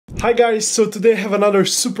Hi guys, so today I have another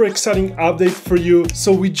super exciting update for you.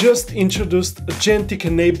 So we just introduced agentic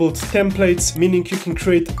enabled templates, meaning you can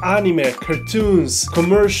create anime, cartoons,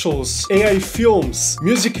 commercials, AI films,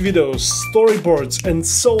 music videos, storyboards, and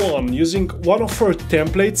so on using one of our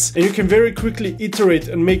templates, and you can very quickly iterate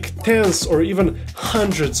and make tens or even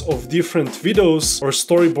hundreds of different videos or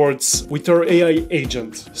storyboards with our AI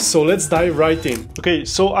agent. So let's dive right in. Okay,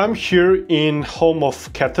 so I'm here in home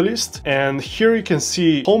of Katalist, and here you can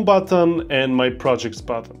see home button and my projects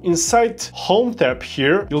button. Inside home tab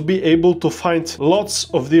here, you'll be able to find lots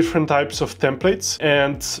of different types of templates.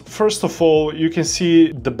 And first of all, you can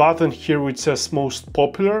see the button here which says most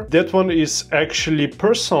popular. That one is actually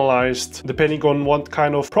personalized depending on what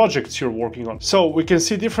kind of projects you're working on. So we can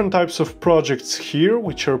see different types of projects here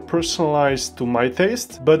which are personalized to my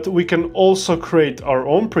taste, but we can also create our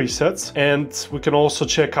own presets, and we can also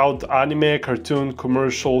check out anime, cartoon,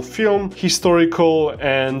 commercial, film, historical,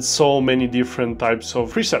 and so many different types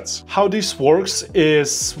of presets. How this works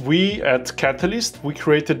is we at Katalist, we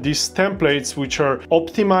created these templates which are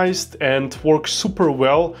optimized and work super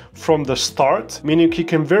well from the start, meaning you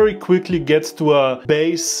can very quickly get to a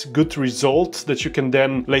base good result that you can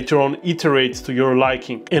then later on iterate to your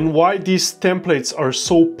liking. And why these templates are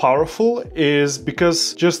so powerful is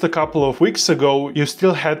because just a couple of weeks ago you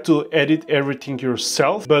still had to edit everything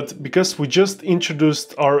yourself, but because we just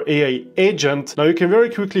introduced our AI agent, now you can very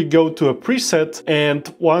quickly go to a preset,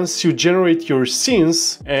 and once you generate your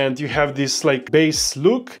scenes and you have this like base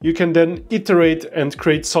look, you can then iterate and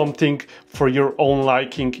create something for your own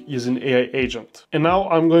liking using AI agent. And now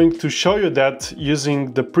I'm going to show you that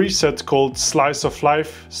using the preset called Slice of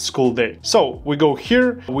Life School Day. So we go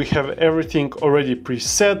here, we have everything already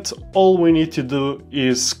preset. All we need to do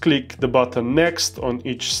is click the button next on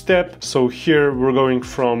each step. So here we're going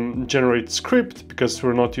from generate script because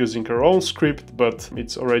we're not using our own script, but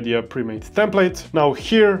it's already a pre-made template. Now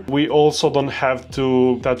here we also don't have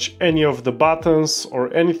to touch any of the buttons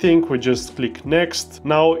or anything. We just click next.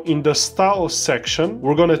 Now in the style section,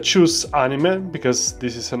 we're gonna choose anime because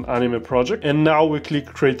this is an anime project. And now we click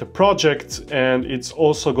create a project, and it's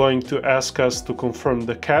also going to ask us to confirm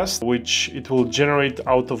the cast, which it will generate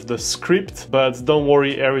out of the script. But don't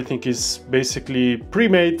worry, everything is basically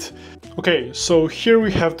pre-made. Okay, so here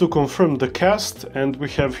we have to confirm the cast, and we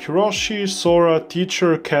have Hiroshi, Sora,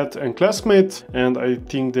 teacher, cat, and classmate, and I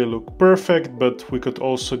think they look perfect, but we could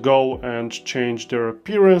also go and change their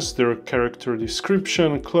appearance, their character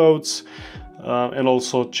description, clothes, and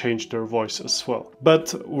also change their voice as well.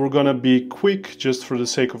 But we're gonna be quick just for the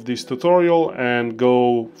sake of this tutorial and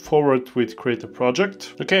go forward with create a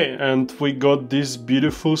project. Okay, and we got this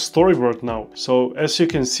beautiful storyboard now. So as you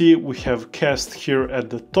can see, we have cast here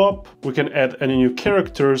at the top. We can add any new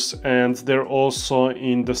characters, and they're also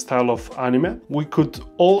in the style of anime. We could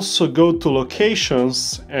also go to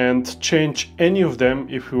locations and change any of them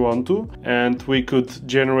if we want to, and we could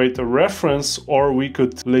generate a reference, or we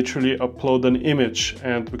could literally upload an image,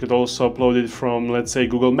 and we could also upload it from, let's say,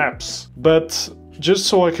 Google Maps. But just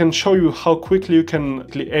so I can show you how quickly you can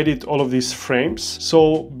edit all of these frames.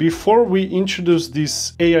 So before we introduce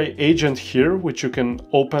this AI agent here, which you can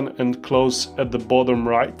open and close at the bottom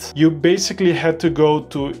right, you basically had to go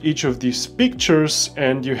to each of these pictures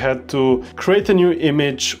and you had to create a new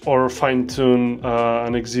image or fine-tune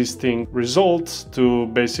an existing result to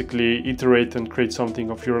basically iterate and create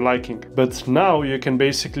something of your liking. But now you can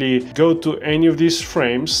basically go to any of these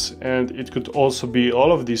frames, and it could also be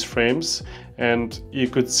all of these frames, and you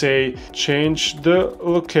could say change the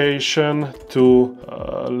location to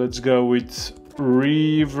let's go with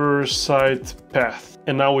Riverside Path,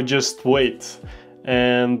 and now we just wait.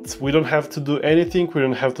 And we don't have to do anything, we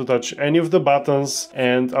don't have to touch any of the buttons,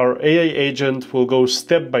 and our AI agent will go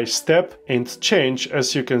step by step and change,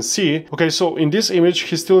 as you can see. Okay, so in this image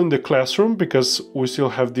he's still in the classroom because we still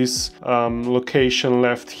have this location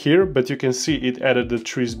left here, but you can see it added the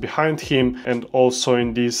trees behind him, and also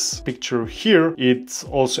in this picture here it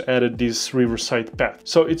also added this riverside path.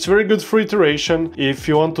 So it's very good for iteration. If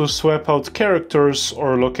you want to swap out characters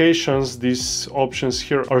or locations, these options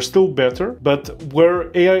here are still better. But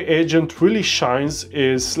where AI agent really shines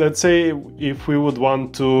is, let's say, if we would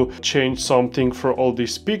want to change something for all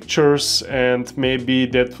these pictures, and maybe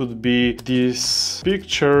that would be these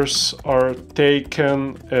pictures are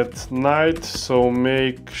taken at night, so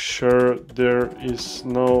make sure there is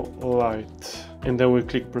no light. and then we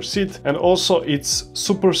click proceed. And also it's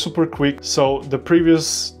super quick. So the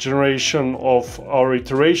previous generation of our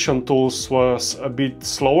iteration tools was a bit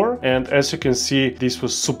slower, and as you can see, this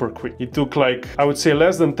was super quick. It took like, I would say,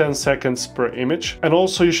 less than 10 seconds per image. And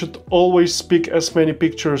also you should always pick as many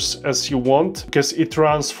pictures as you want, because it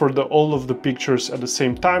runs for all of the pictures at the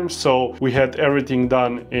same time. So we had everything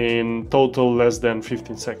done in total less than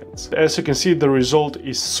 15 seconds. As you can see, the result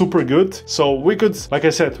is super good. So we could, like I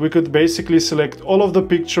said, we could basically select all of the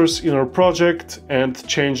pictures in our project and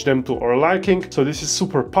change them to our liking. So this is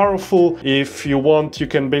super powerful. If you want, you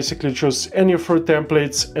can basically choose any of our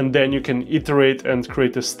templates, and then you can iterate and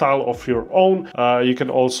create a style of your own. You can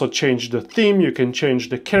also change the theme, you can change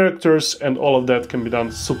the characters, and all of that can be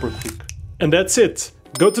done super quick. And that's it.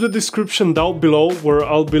 Go to the description down below, where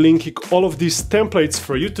I'll be linking all of these templates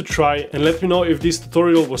for you to try, and let me know if this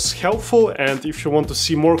tutorial was helpful and if you want to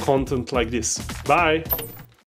see more content like this. Bye!